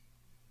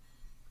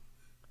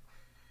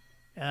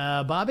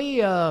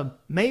 Bobby,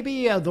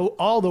 maybe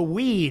all the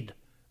weed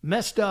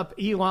messed up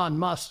Elon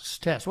Musk's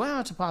test. Well,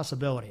 it's a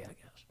possibility, I guess.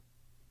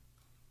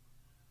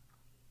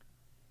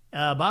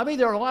 Bobby,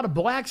 there are a lot of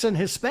blacks and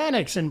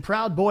Hispanics in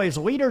Proud Boys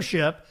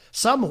leadership,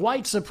 some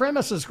white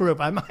supremacist group.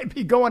 I might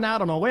be going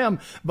out on a limb,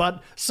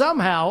 but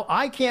somehow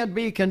I can't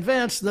be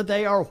convinced that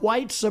they are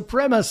white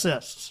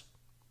supremacists.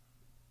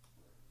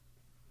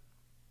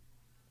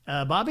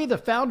 Bobby, the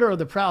founder of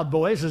the Proud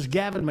Boys, is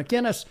Gavin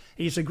McInnes.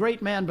 He's a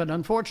great man, but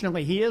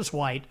unfortunately he is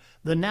white.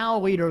 The now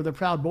leader of the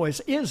Proud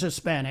Boys is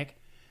Hispanic,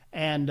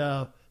 and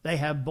they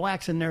have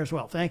blacks in there as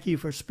well. Thank you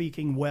for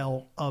speaking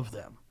well of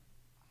them.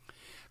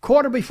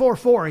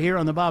 4:15 here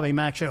on the Bobby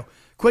Mack Show.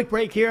 Quick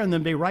break here and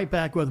then be right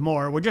back with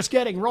more. We're just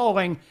getting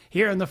rolling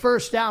here in the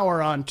first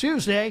hour on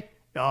Tuesday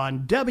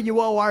on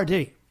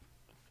WORD.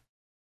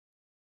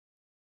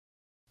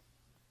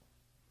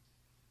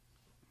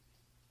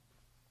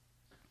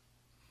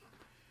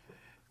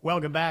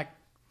 Welcome back.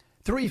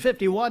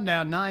 3:51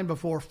 now,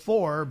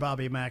 9:04,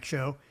 Bobby Mack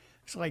Show.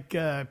 It's like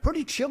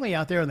pretty chilly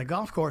out there in the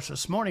golf course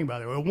this morning, by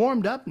the way. It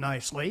warmed up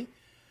nicely,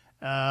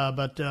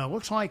 but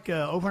looks like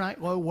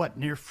overnight low,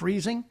 near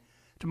freezing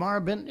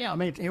tomorrow?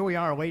 Here we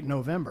are late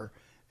November.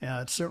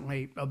 It's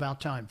certainly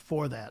about time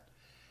for that.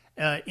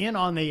 In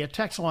on the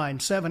text line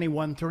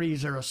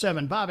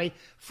 71307. Bobby,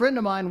 friend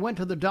of mine went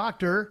to the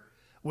doctor,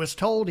 was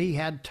told he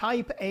had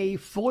type A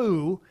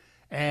flu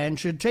and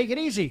should take it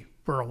easy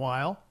for a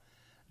while.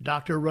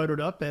 Doctor wrote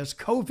it up as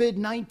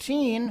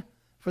COVID-19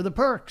 for the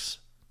perks.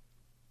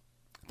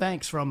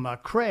 Thanks from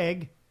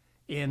Craig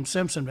in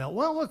Simpsonville.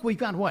 Well, look, we've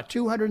got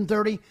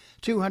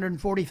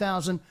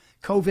 240,000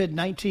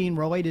 COVID-19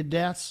 related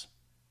deaths.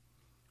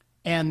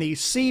 And the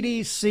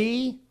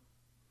CDC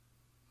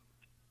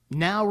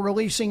now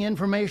releasing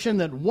information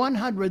that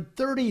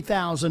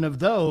 130,000 of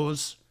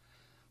those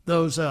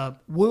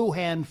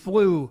Wuhan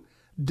flu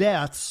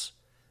deaths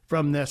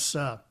from this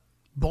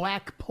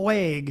black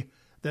plague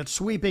that's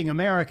sweeping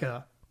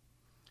America,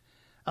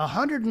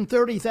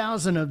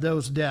 130,000 of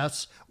those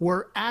deaths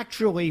were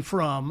actually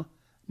from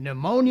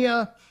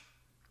pneumonia,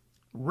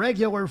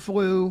 regular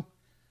flu,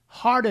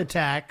 heart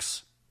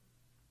attacks,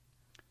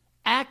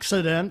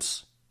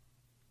 accidents,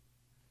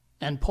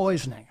 and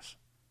poisonings.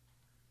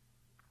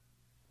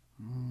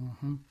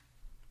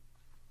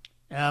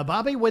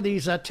 Bobby, with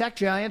these tech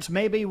giants,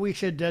 maybe we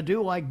should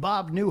do like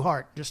Bob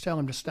Newhart. Just tell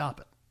him to stop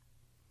it.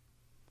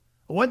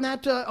 Wasn't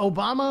that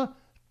Obama?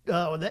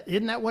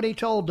 Isn't that what he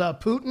told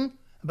Putin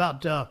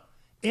about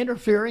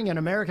interfering in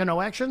American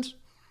elections?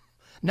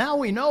 Now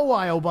we know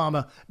why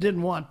Obama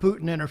didn't want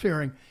Putin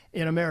interfering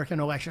in American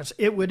elections.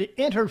 It would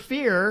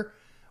interfere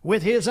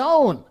with his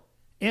own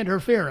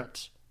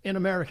interference in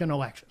American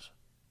elections.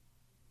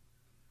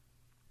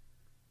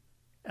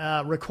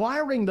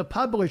 Requiring the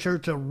publisher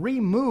to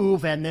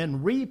remove and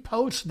then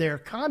repost their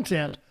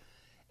content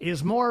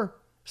is more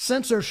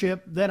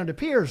censorship than it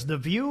appears. The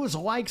views,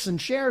 likes,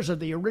 and shares of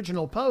the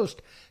original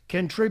post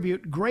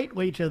contribute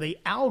greatly to the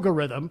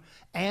algorithm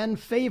and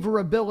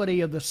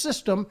favorability of the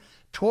system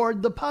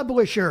toward the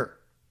publisher.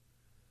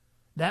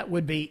 That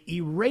would be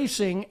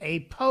erasing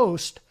a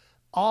post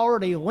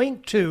already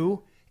linked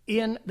to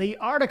in the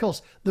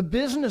articles.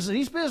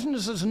 These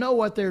businesses know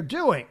what they're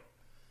doing,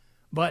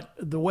 but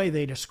the way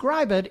they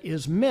describe it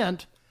is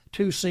meant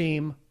to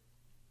seem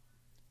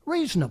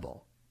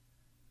reasonable.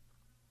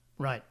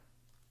 Right.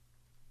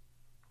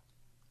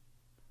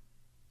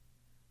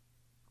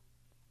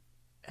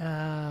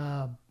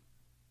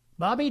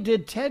 Bobby,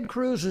 did Ted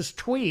Cruz's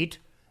tweet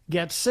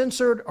get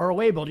censored or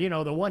labeled? You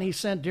know, the one he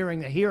sent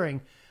during the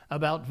hearing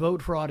about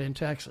vote fraud in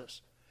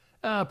Texas.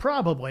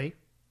 Probably.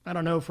 I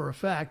don't know for a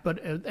fact, but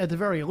at the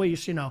very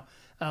least,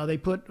 they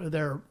put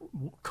their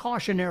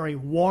cautionary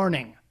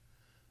warning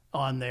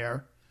on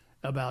there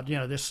about,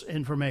 this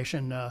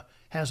information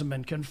hasn't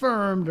been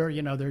confirmed or,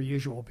 their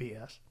usual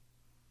BS.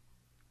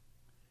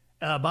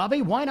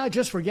 Bobby, why not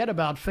just forget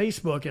about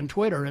Facebook and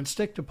Twitter and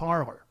stick to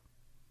Parler?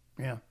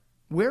 Yeah,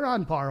 we're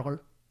on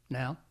Parler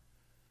now.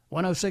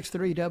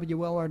 106.3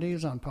 WLRD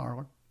is on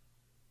Parler.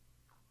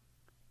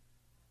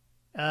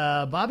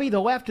 Bobby, the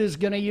left is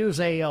going to use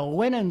a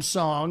Lennon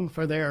song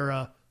for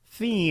their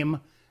theme.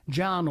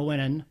 John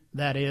Lennon,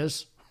 that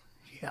is.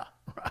 Yeah,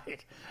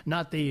 right.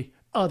 Not the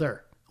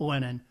other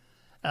Lennon.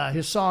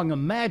 His song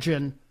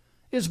Imagine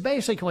is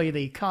basically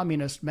the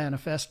Communist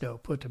Manifesto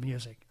put to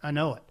music. I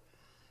know it.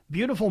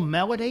 Beautiful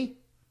melody,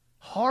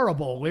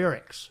 horrible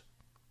lyrics.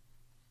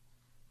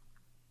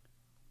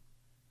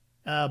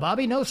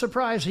 Bobby, no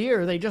surprise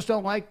here. They just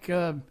don't like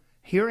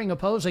hearing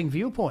opposing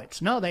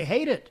viewpoints. No, they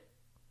hate it.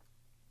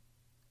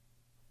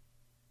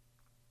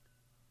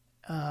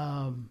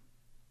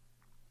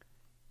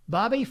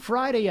 Bobby,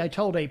 Friday I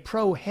told a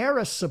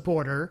pro-Harris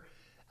supporter,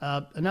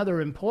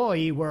 another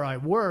employee where I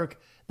work,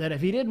 that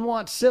if he didn't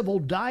want civil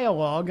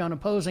dialogue on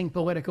opposing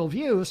political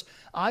views,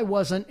 I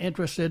wasn't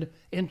interested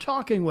in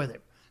talking with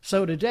him.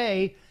 So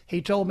today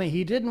he told me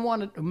he didn't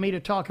want me to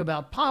talk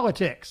about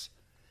politics.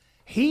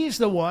 He's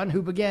the one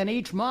who began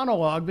each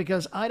monologue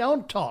because I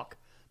don't talk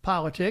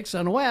politics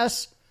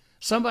unless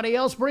somebody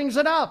else brings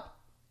it up.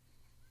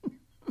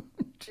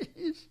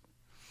 Jeez.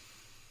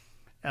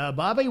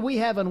 Bobby, we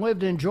haven't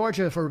lived in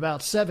Georgia for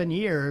about 7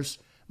 years.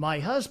 My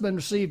husband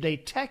received a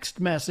text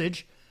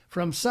message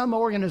from some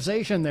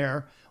organization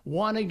there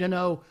wanting to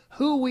know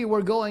who we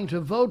were going to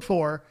vote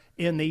for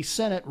in the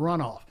Senate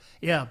runoff.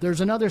 Yeah,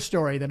 there's another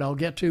story that I'll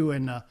get to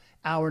in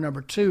hour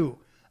number 2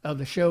 of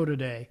the show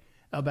today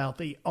about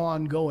the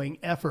ongoing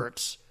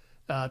efforts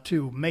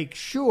to make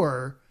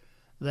sure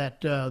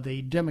that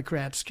the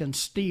Democrats can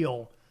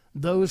steal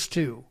those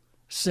 2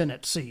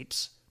 Senate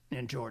seats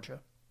in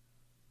Georgia.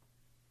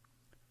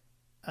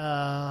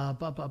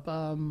 Let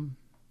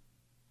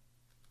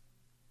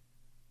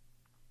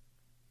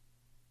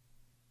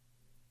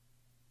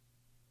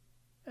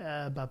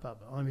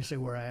me see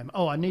where I am.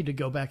 Oh, I need to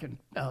go back and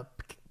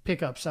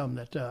pick up some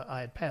that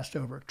I had passed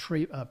over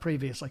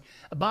previously.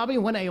 Bobby,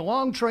 when a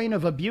long train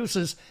of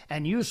abuses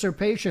and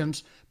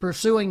usurpations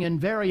pursuing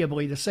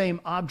invariably the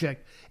same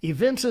object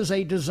evinces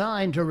a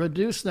design to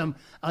reduce them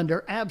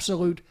under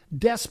absolute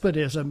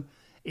despotism,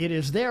 it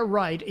is their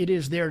right, it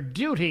is their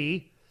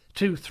duty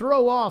to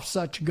throw off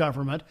such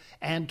government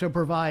and to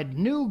provide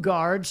new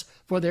guards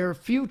for their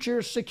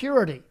future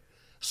security.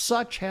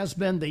 Such has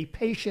been the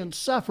patient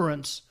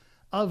sufferance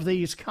of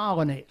these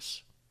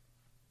colonies.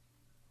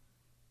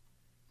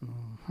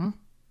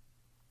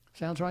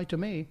 Sounds right to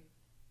me.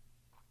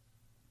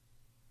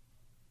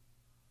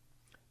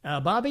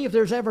 Bobby, if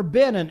there's ever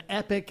been an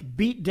epic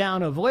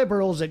beatdown of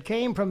liberals, it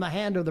came from the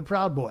hand of the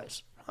Proud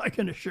Boys. I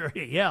can assure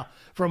you, yeah.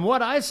 From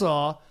what I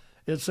saw,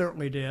 it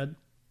certainly did.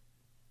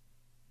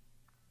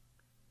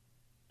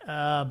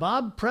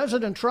 Bob,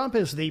 President Trump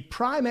is the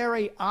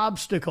primary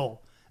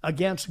obstacle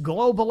against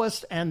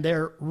globalists and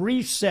their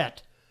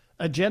reset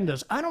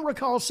agendas. I don't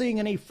recall seeing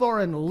any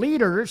foreign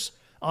leaders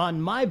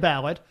on my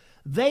ballot.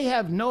 They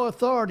have no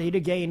authority to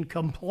gain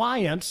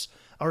compliance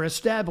or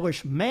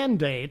establish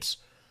mandates.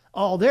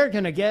 All they're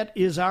going to get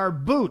is our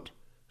boot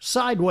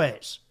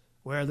sideways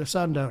where the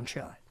sun don't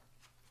shine.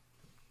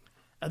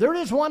 There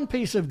is one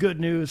piece of good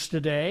news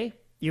today.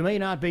 You may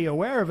not be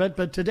aware of it,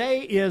 but today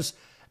is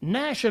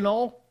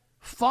National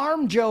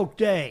Farm Joke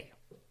Day,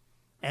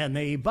 and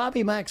the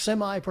Bobby Mack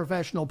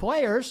semi-professional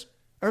players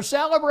are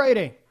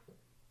celebrating.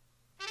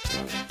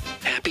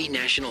 Happy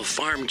National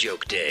Farm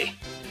Joke Day.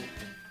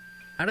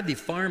 How did the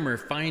farmer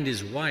find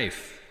his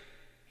wife?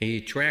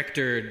 He tracked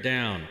her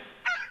down.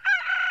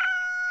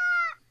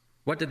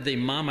 What did the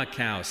mama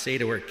cow say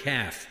to her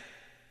calf?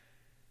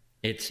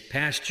 It's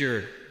past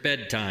your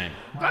bedtime.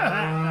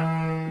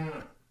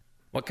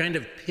 What kind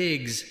of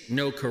pigs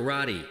know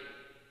karate?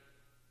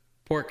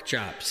 Pork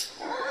chops.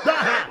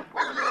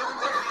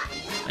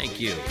 Thank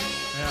you.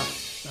 Yeah.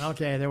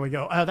 Okay, there we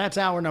go. That's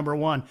hour number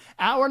 1.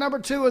 Hour number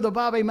 2 of the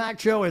Bobby Mack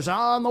Show is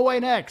on the way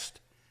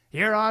next,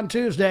 here on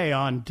Tuesday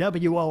on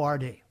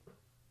WORD.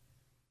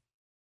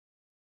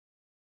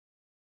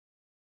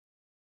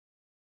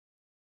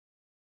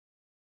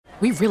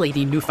 We really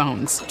need new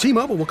phones.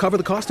 T-Mobile will cover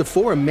the cost of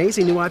 4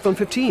 amazing new iPhone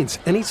 15s,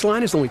 and each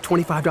line is only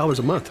 $25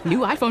 a month. New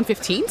iPhone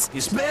 15s?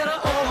 It's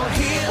better over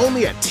here.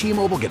 Only at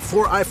T-Mobile, get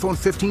 4 iPhone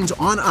 15s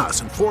on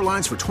us and 4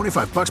 lines for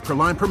 $25 per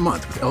line per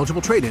month with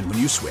eligible trade-in when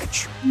you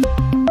switch.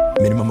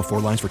 Minimum of 4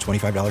 lines for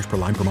 $25 per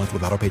line per month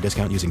with autopay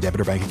discount using debit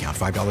or bank account.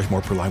 $5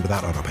 more per line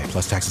without autopay,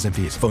 plus taxes and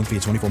fees. Phone fee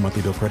at 24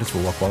 monthly bill credits for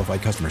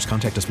well-qualified customers.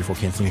 Contact us before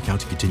canceling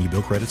account to continue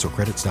bill credits or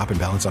credit stop and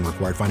balance on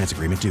required finance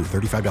agreement due.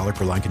 $35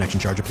 per line connection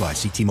charge applies.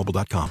 See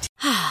T-Mobile.com.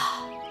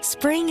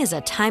 Spring is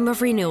a time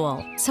of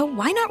renewal, so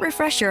why not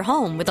refresh your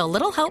home with a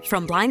little help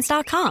from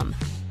Blinds.com?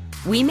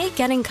 We make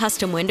getting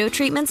custom window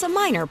treatments a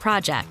minor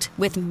project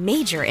with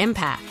major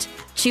impact.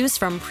 Choose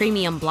from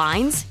premium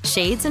blinds,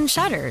 shades, and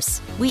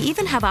shutters. We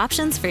even have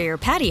options for your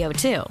patio,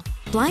 too.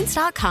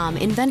 Blinds.com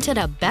invented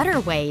a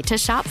better way to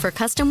shop for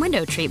custom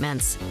window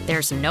treatments.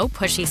 There's no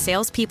pushy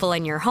salespeople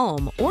in your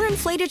home or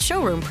inflated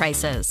showroom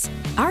prices.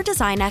 Our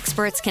design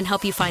experts can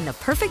help you find the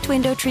perfect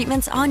window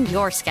treatments on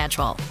your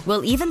schedule.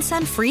 We'll even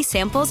send free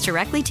samples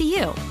directly to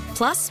you.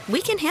 Plus,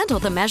 we can handle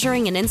the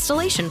measuring and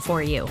installation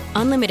for you.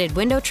 Unlimited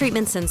window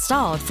treatments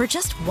installed for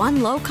just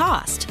one low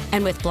cost.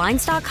 And with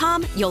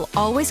Blinds.com, you'll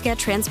always get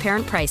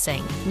transparent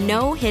pricing.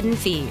 No hidden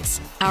fees.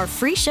 Our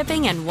free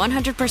shipping and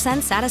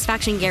 100%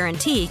 satisfaction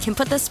guarantee can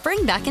put the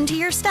spring back into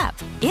your step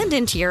and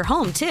into your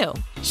home, too.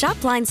 Shop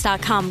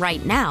Blinds.com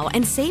right now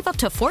and save up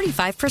to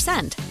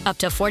 45%. Up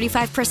to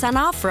 45%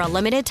 off for a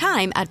limited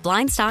time at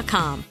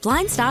Blinds.com.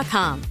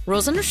 Blinds.com.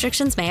 Rules and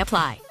restrictions may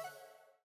apply.